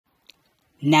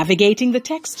Navigating the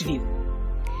text view.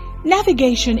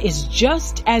 Navigation is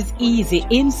just as easy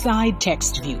inside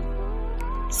text view.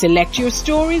 Select your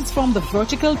stories from the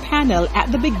vertical panel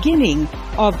at the beginning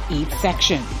of each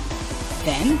section.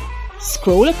 Then,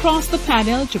 scroll across the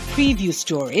panel to preview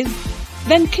stories.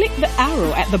 Then click the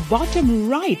arrow at the bottom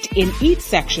right in each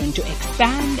section to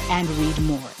expand and read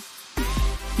more.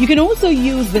 You can also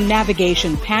use the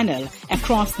navigation panel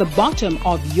across the bottom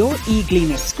of your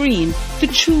eGleaner screen to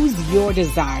choose your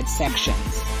desired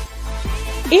sections.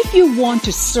 If you want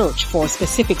to search for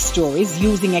specific stories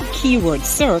using a keyword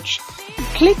search,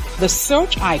 click the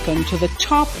search icon to the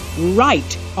top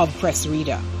right of Press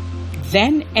Reader.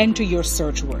 Then enter your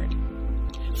search word.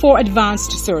 For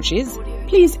advanced searches,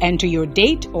 please enter your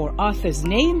date or author's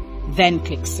name, then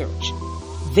click search.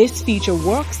 This feature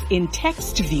works in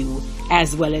text view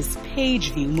as well as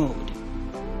page view mode.